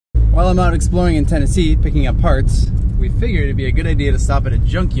While I'm out exploring in Tennessee, picking up parts, we figured it'd be a good idea to stop at a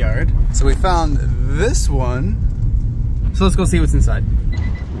junkyard. So we found this one. So let's go see what's inside.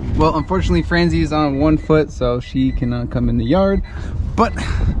 Well, unfortunately, Franzi is on 1 foot, so she cannot come in the yard. But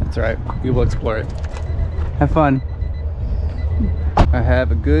that's all right, we will explore it. Have fun. I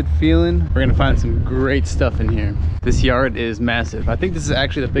have a good feeling we're gonna find some great stuff in here. This yard is massive. I think this is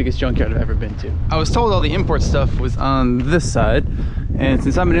actually the biggest junkyard I've ever been to. I was told all the import stuff was on this side, and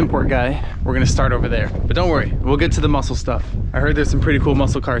since I'm an import guy, we're gonna start over there. But don't worry, we'll get to the muscle stuff. I heard there's some pretty cool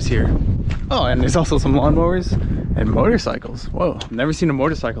muscle cars here. Oh, and there's also some lawnmowers and motorcycles. Whoa, I've never seen a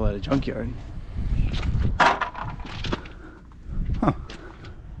motorcycle at a junkyard. Huh.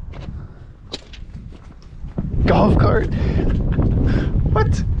 Golf cart?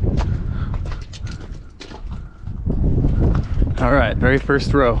 What? All right, very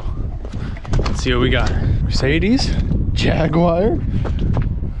first row. Let's see what we got. Mercedes, Jaguar,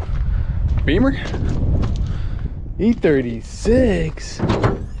 Beamer, E36.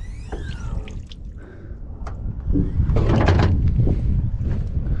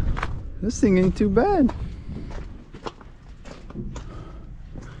 This thing ain't too bad.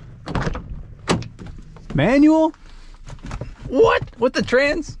 Manual? What? With the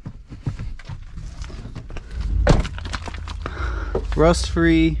trans? Rust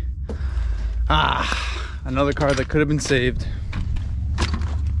free. Ah, another car that could have been saved.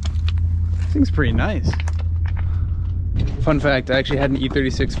 This thing's pretty nice. Fun fact, I actually had an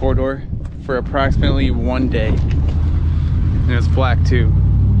E36 4-door for approximately 1 day. And it was black too.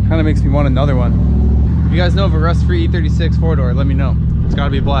 Kind of makes me want another one. If you guys know of a rust free E36 4-door, let me know. It's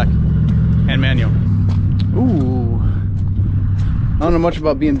gotta be black and manual. Ooh. I don't know much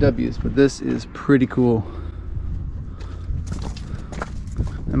about BMWs, but this is pretty cool.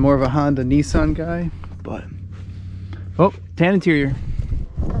 I'm more of a Honda Nissan guy, but... Oh, tan interior.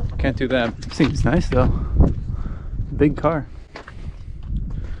 Can't do that. This thing's nice though. Big car.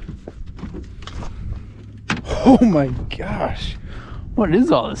 Oh my gosh. What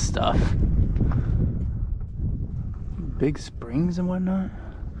is all this stuff? Big springs and whatnot.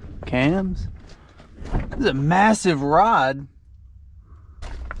 Cams. This is a massive rod.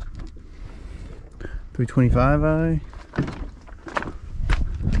 325i.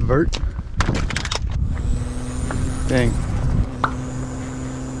 Vert. Dang.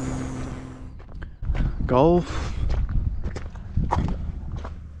 Golf.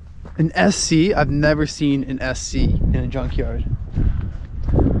 An SC. I've never seen an SC in a junkyard.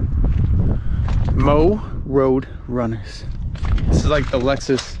 Mo Road Runners. This is like the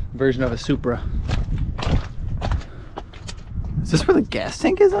Lexus version of a Supra. Is this where the gas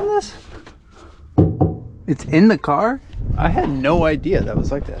tank is on this? It's in the car? I had no idea that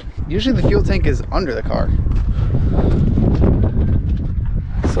was like that. Usually the fuel tank is under the car.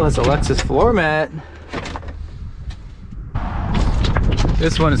 So it's a Lexus floor mat.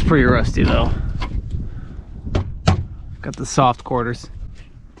 This one is pretty rusty though. Got the soft quarters.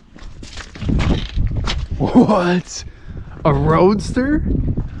 What? A Roadster?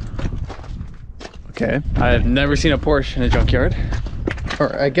 Okay, I've never seen a Porsche in a junkyard.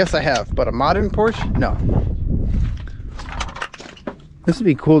 Or I guess I have, but a modern Porsche? No. This would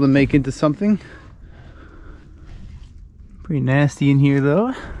be cool to make into something. Pretty nasty in here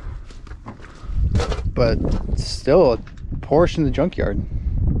though. But still a Porsche in the junkyard.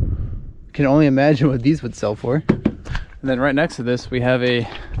 Can only imagine what these would sell for. And then right next to this we have a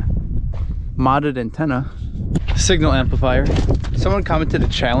modded antenna signal amplifier. Someone commented a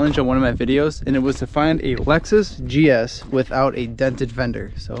challenge on one of my videos and it was to find a Lexus GS without a dented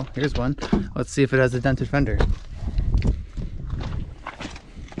fender. So here's one. Let's see if it has a dented fender.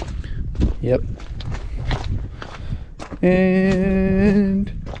 Yep.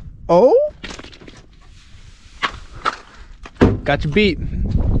 And oh, got you beat.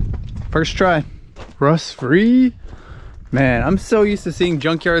 First try. Rust free. Man, I'm so used to seeing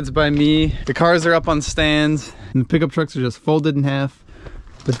junkyards by me. The cars are up on stands and the pickup trucks are just folded in half.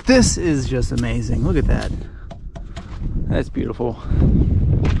 But this is just amazing. Look at that. That's beautiful.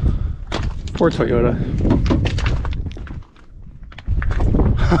 Poor Toyota.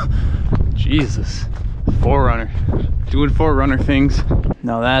 Jesus. 4Runner. Doing 4Runner things.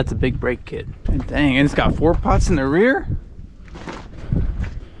 Now that's a big brake kit. And dang, and it's got 4 pots in the rear?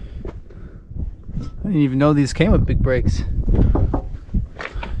 I didn't even know these came with big brakes.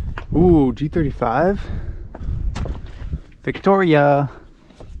 Ooh, G35. Victoria.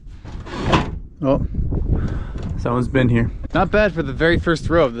 Oh, someone's been here. Not bad for the very first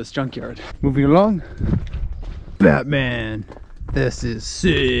row of this junkyard. Moving along. Batman. This is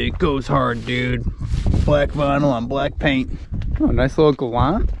sick. Goes hard, dude. Black vinyl on black paint. Oh, nice little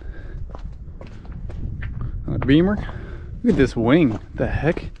gallant. On the Beamer. Look at this wing. What the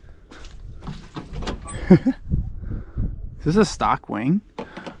heck? Is this a stock wing?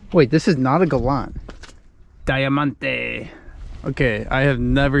 Wait, this is not a Galant. Diamante. Okay, I have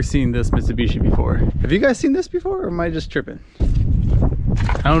never seen this Mitsubishi before. Have you guys seen this before, or am I just tripping?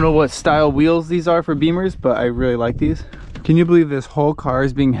 I don't know what style wheels these are for Beamers, but I really like these. Can you believe this whole car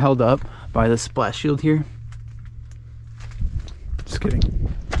is being held up by the splash shield here? Just kidding.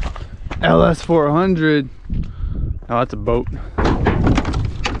 LS400. Oh, that's a boat.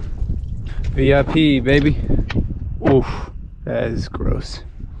 VIP, baby. Oof, that is gross.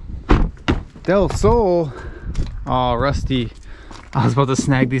 Del Sol. Oh, rusty. I was about to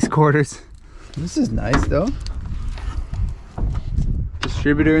snag these quarters. This is nice though.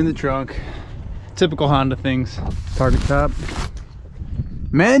 Distributor in the trunk. Typical Honda things. Target top.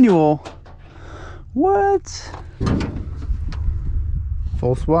 Manual. What?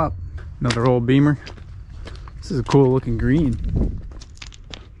 Full swap. Another old Beamer. This is a cool looking green.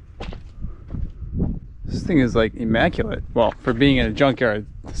 This thing is like immaculate. Well, for being in a junkyard,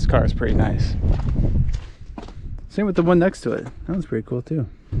 this car is pretty nice. Same with the one next to it. That one's pretty cool too.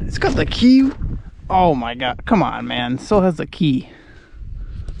 It's got the key. Oh my god, come on man, it still has the key.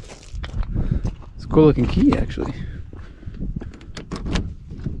 It's a cool looking key actually.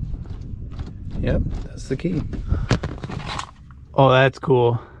 Yep, that's the key. Oh, that's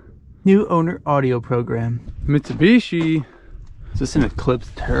cool. New owner audio program. Mitsubishi. Is this an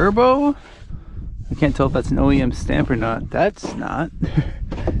Eclipse Turbo? I can't tell if that's an OEM stamp or not. That's not.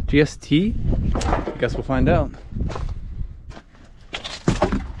 GST? I guess we'll find out.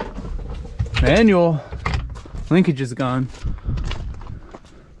 Manual. Linkage is gone.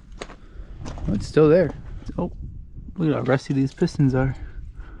 Oh, it's still there. Oh, look at how rusty these pistons are.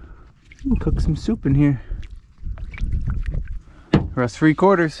 We'll cook some soup in here. Rust-free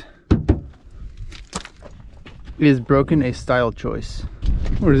quarters. Is broken a style choice.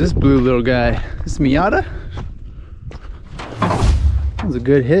 What is this blue little guy? This Miata? That was a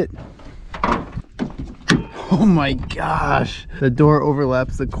good hit. Oh my gosh. The door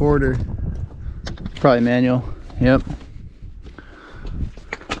overlaps the quarter. Probably manual. Yep.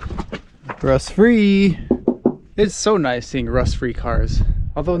 Rust-free. It's so nice seeing rust-free cars.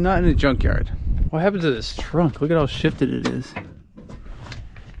 Although not in a junkyard. What happened to this trunk? Look at how shifted it is.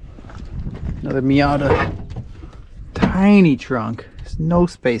 Another Miata. Tiny trunk. There's no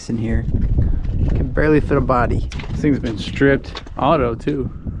space in here. Can barely fit a body. This thing's been stripped. Auto too.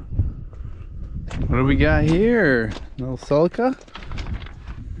 What do we got here? A little Celica.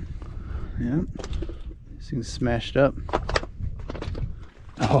 Yep. This thing's smashed up.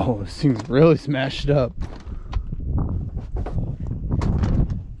 Oh, this thing's really smashed up.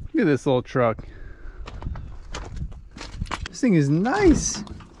 Look at this little truck. This thing is nice.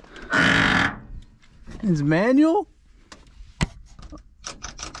 It's manual.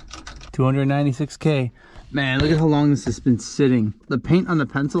 296K. Man, look at how long this has been sitting. The paint on the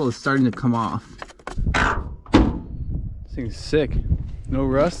pencil is starting to come off. This thing's sick. No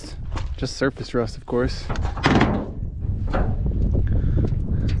rust, just surface rust, of course.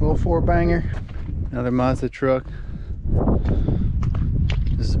 Little 4-banger. Another Mazda truck.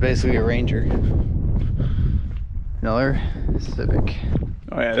 This is basically a Ranger. Another Civic.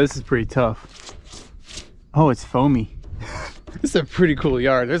 Oh yeah, this is pretty tough. Oh, it's foamy. This is a pretty cool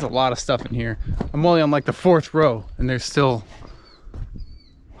yard. There's a lot of stuff in here. I'm only on like the 4th row and there's still...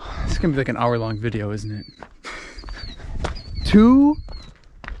 It's gonna be like an hour-long video, isn't it? 2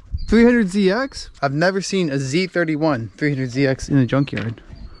 300ZX? I've never seen a Z31 300ZX in a junkyard.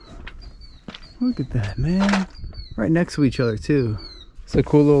 Look at that, man. Right next to each other too. It's a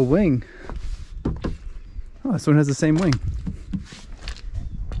cool little wing. Oh, this one has the same wing.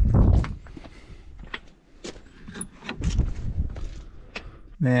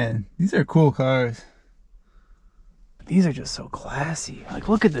 Man, these are cool cars. These are just so classy. Like,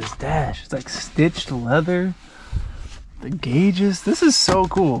 look at this dash. It's like stitched leather. The gauges. This is so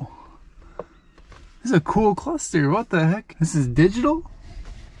cool. This is a cool cluster. What the heck? This is digital?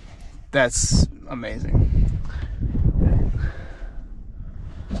 That's amazing.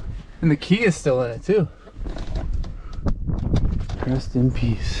 And the key is still in it too. Rest in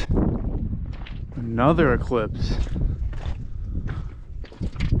peace. Another Eclipse.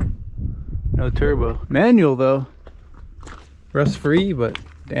 No turbo. Manual though. Rust free, but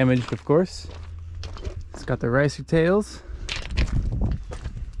damaged of course. It's got the ricer tails.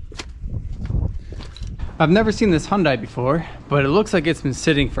 I've never seen this Hyundai before, but it looks like it's been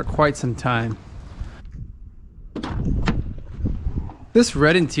sitting for quite some time. This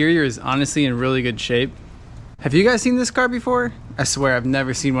red interior is honestly in really good shape. Have you guys seen this car before? I swear I've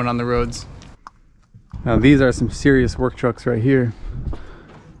never seen one on the roads. Now these are some serious work trucks right here.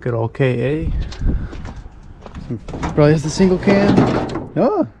 Good old KA. Probably has the single cam.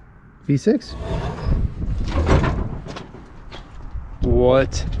 Oh, V6.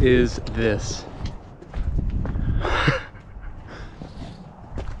 What is this?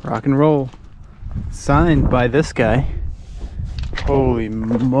 Rock and roll. Signed by this guy. Holy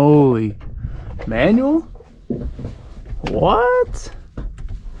moly. Manual? What?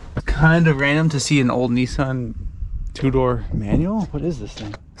 Kind of random to see an old Nissan two-door manual. What is this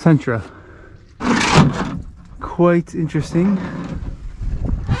thing? Sentra. Quite interesting.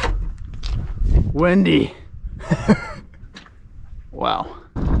 Wendy. Wow.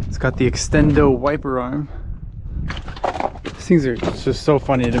 It's got the extendo wiper arm. These things are just so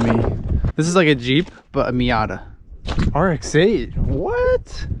funny to me. This is like a Jeep, but a Miata. RX8.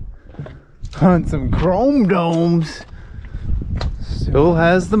 What? On some chrome domes. Still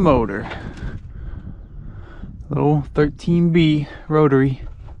has the motor. Little 13B rotary.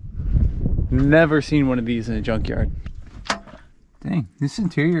 Never seen one of these in a junkyard. Dang, this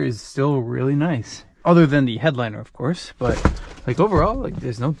interior is still really nice. Other than the headliner, of course, but like overall, like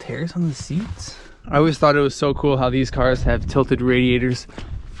there's no tears on the seats. I always thought it was so cool how these cars have tilted radiators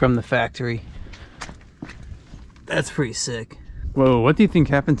from the factory. That's pretty sick. Whoa, what do you think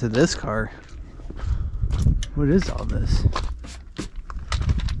happened to this car? What is all this?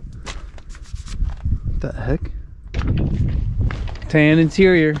 What the heck? Tan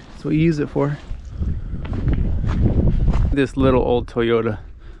interior, that's what you use it for. This little old Toyota.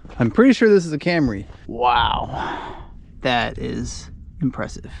 I'm pretty sure this is a Camry. Wow, that is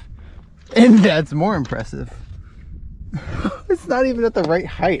impressive. And that's more impressive. It's not even at the right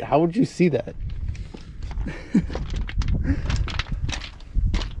height. How would you see that?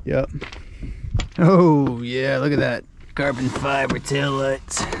 Yep. Oh yeah, look at that. Carbon fiber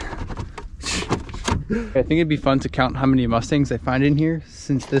taillights. I think it'd be fun to count how many Mustangs I find in here,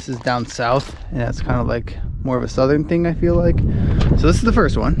 since this is down south and that's kind of like more of a southern thing, I feel like. So this is the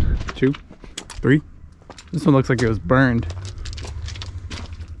first one. 2, 3. This one looks like it was burned.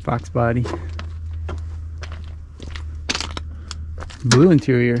 Fox body. Blue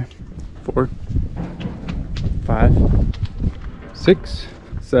interior. 4, 5, 6,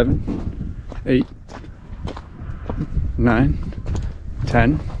 7, 8, 9,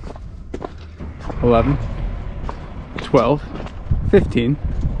 10, 11, 12, 15,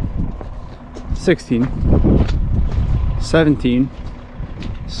 16, 17,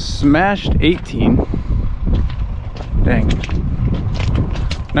 smashed 18, dang,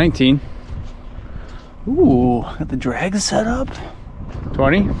 19, ooh, got the drag set up,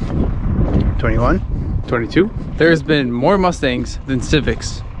 20, 21, 22. There's been more Mustangs than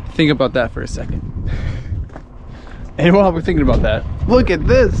Civics. Think about that for a second. And while we're thinking about that, look at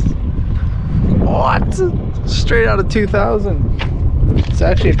this. What? Straight out of 2000. It's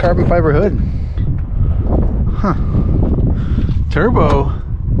actually a carbon fiber hood. Huh. Turbo.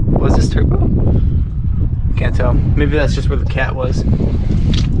 Was this turbo? Can't tell. Maybe that's just where the cat was.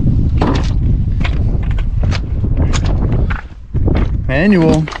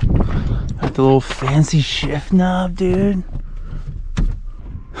 Manual. Got the little fancy shift knob, dude.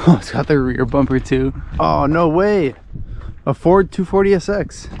 Oh, it's got the rear bumper too. Oh, no way. A Ford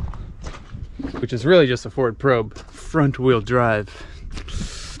 240SX. Which is really just a Ford Probe. Front wheel drive.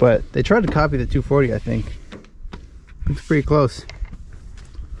 But they tried to copy the 240, I think. Looks pretty close.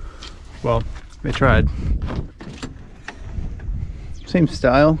 Well, they tried. Same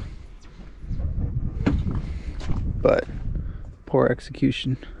style. But poor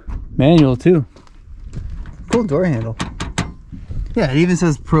execution. Manual too. Cool door handle. Yeah, it even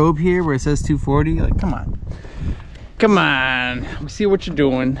says Probe here where it says 240. Like, come on. Come on. We see what you're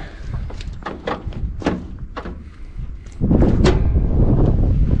doing.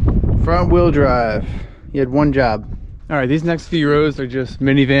 Front wheel drive. You had one job. Alright, these next few rows are just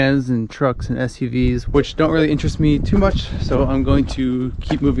minivans and trucks and SUVs, which don't really interest me too much, so I'm going to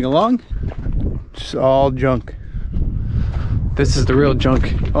keep moving along. Just all junk. This is the real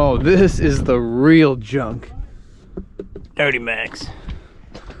junk. Oh, this is the real junk. Dirty Max.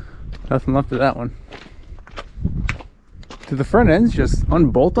 Nothing left of that one. Do the front ends just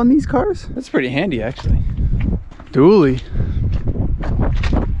unbolt on these cars? That's pretty handy, actually. Dually.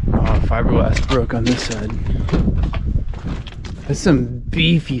 Oh, fiberglass broke on this side. That's some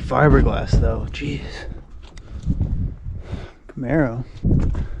beefy fiberglass, though. Jeez. Camaro.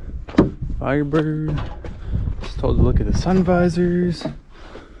 Firebird. Just told to look at the sun visors.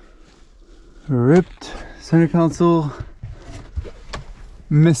 Ripped center console.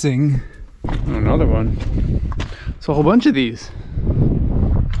 Missing. Oh, another one. So a whole bunch of these.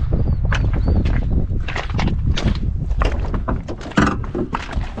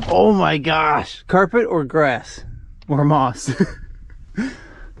 Oh my gosh. Carpet or grass? Or moss?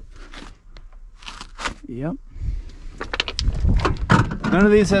 Yep. None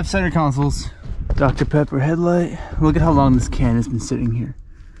of these have center consoles. Dr. Pepper headlight. Look at how long this can has been sitting here.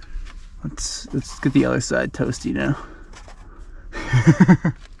 Let's get the other side toasty now.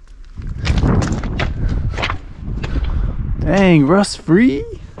 Dang, rust free?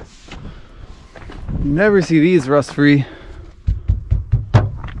 Never see these rust free.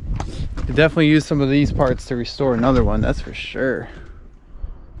 Could definitely use some of these parts to restore another one, that's for sure.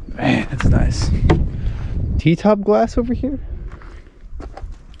 Man, that's nice. T-top glass over here?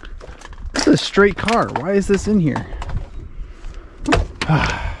 This is a straight car. Why is this in here?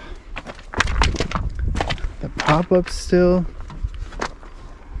 The pop-up still.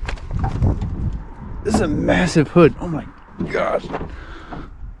 This is a massive hood. Oh my gosh.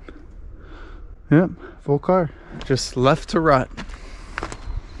 Yep, full car. Just left to rot.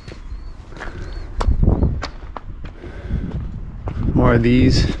 More of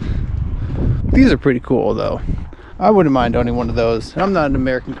these. These are pretty cool though. I wouldn't mind owning one of those. I'm not an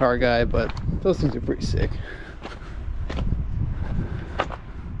American car guy, but those things are pretty sick.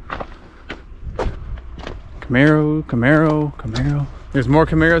 Camaro, Camaro, Camaro. There's more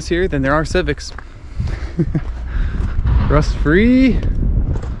Camaros here than there are Civics. Rust free.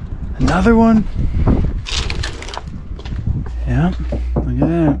 Another one. Yeah, look at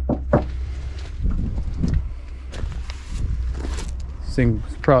that. This thing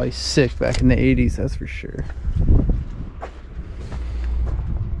was probably sick back in the 80s, that's for sure.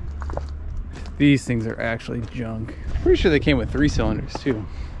 These things are actually junk. Pretty sure they came with 3 cylinders too.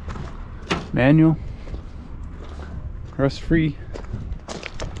 Manual. Rust free.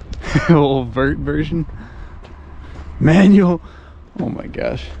 Little vert version. Manual. Oh my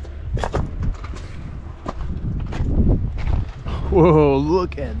gosh. Whoa,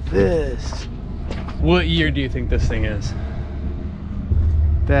 look at this. What year do you think this thing is?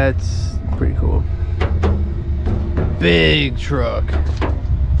 That's pretty cool. Big truck.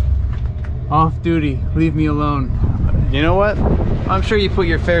 Off duty, leave me alone. You know what? I'm sure you put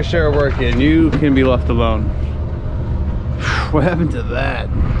your fair share of work in. You can be left alone. What happened to that?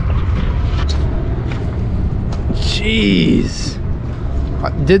 Jeez.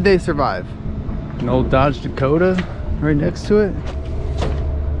 Did they survive? An old Dodge Dakota right next to it?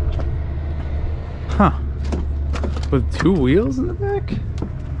 Huh. With 2 wheels in the back?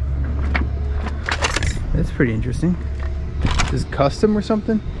 That's pretty interesting. Is this custom or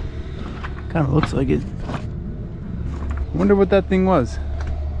something? Kind of looks like it. I wonder what that thing was.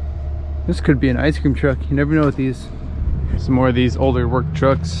 This could be an ice cream truck. You never know with these. Some more of these older work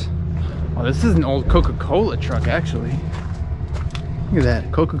trucks. Oh, this is an old Coca-Cola truck, actually. Look at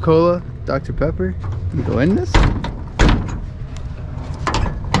that. Coca-Cola, Dr. Pepper. Can you go in this?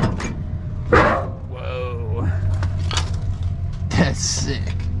 Whoa. That's sick.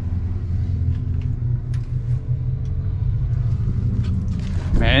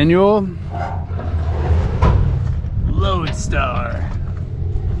 Manual. Lodestar.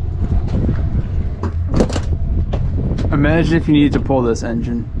 Imagine if you needed to pull this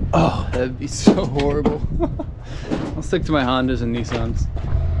engine. Oh, that'd be so horrible. I'll stick to my Hondas and Nissans.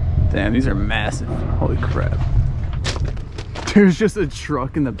 Damn, these are massive. Holy crap. There's just a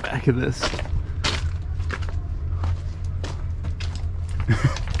truck in the back of this.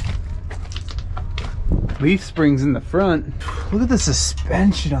 Leaf springs in the front. Look at the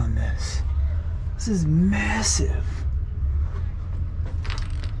suspension on this. This is massive.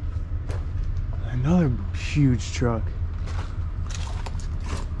 Another huge truck.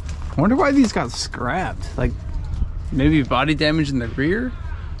 I wonder why these got scrapped. Like, maybe body damage in the rear?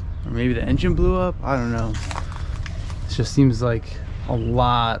 Or maybe the engine blew up? I don't know. It just seems like a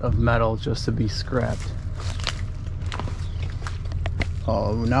lot of metal just to be scrapped.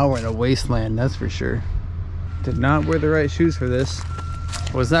 Oh, now we're in a wasteland, that's for sure. Did not wear the right shoes for this.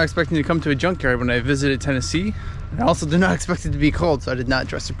 I was not expecting to come to a junkyard when I visited Tennessee. I also did not expect it to be cold, so I did not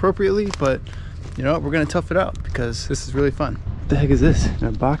dress appropriately, but you know what, we're gonna tough it out because this is really fun. What the heck is this? In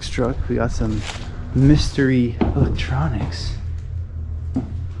a box truck, we got some mystery electronics.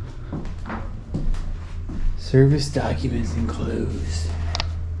 Service documents enclosed.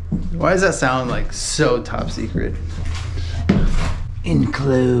 Why does that sound like so top secret?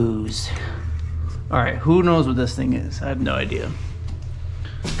 Enclosed. All right, who knows what this thing is? I have no idea.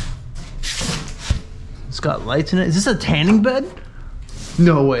 It's got lights in it. Is this a tanning bed?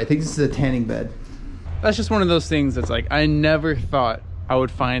 No way, I think this is a tanning bed. That's just one of those things that's like, I never thought I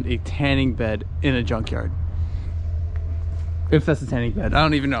would find a tanning bed in a junkyard. If that's a tanning bed, I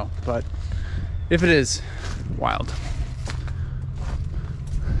don't even know, but if it is, wild.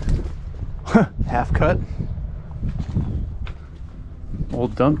 Half cut.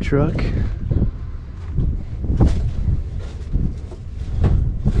 Old dump truck.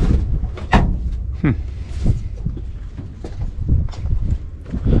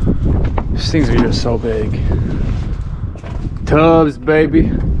 These things are just so big. Tubs, baby.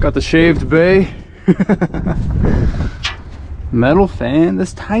 Got the shaved bay. Metal fan.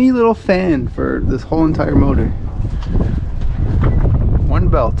 This tiny little fan for this whole entire motor. One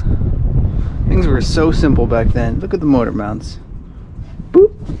belt. Things were so simple back then. Look at the motor mounts.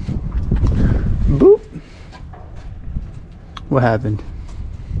 Boop. Boop. What happened?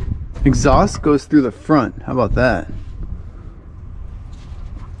 Exhaust goes through the front. How about that?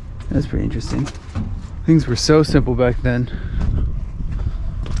 That's pretty interesting. Things were so simple back then.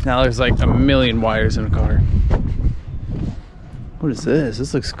 Now there's like a million wires in a car. What is this?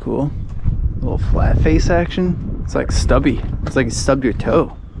 This looks cool. A little flat face action. It's like stubby. It's like you stubbed your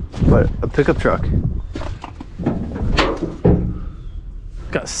toe. But a pickup truck.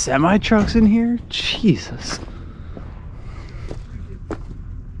 Got semi trucks in here? Jesus.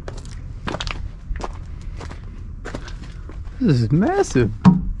 This is massive.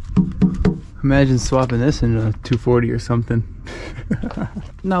 Imagine swapping this in a 240 or something.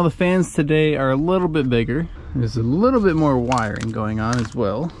 Now the fans today are a little bit bigger. There's a little bit more wiring going on as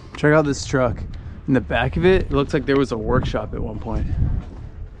well. Check out this truck. In the back of it, it looks like there was a workshop at one point.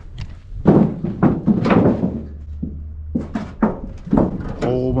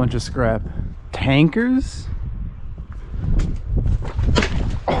 Whole bunch of scrap. Tankers?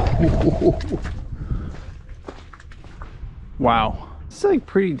 Oh. Wow. It's like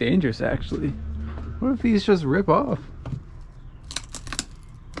pretty dangerous actually. What if these just rip off?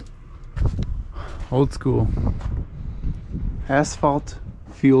 Old school. Asphalt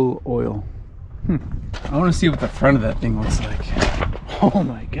fuel oil. I want to see what the front of that thing looks like. Oh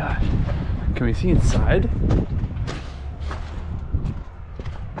my god. Can we see inside?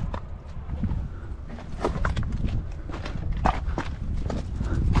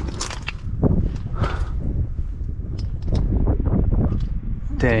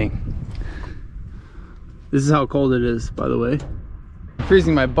 Dang. This is how cold it is, by the way. I'm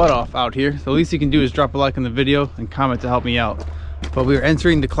freezing my butt off out here. The least you can do is drop a like on the video and comment to help me out. But we are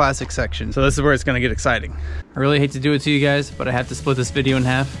entering the classic section, so this is where it's gonna get exciting. I really hate to do it to you guys, but I have to split this video in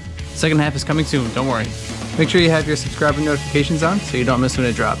half. The second half is coming soon, don't worry. Make sure you have your subscriber notifications on so you don't miss when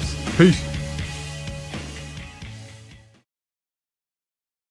it drops. Peace.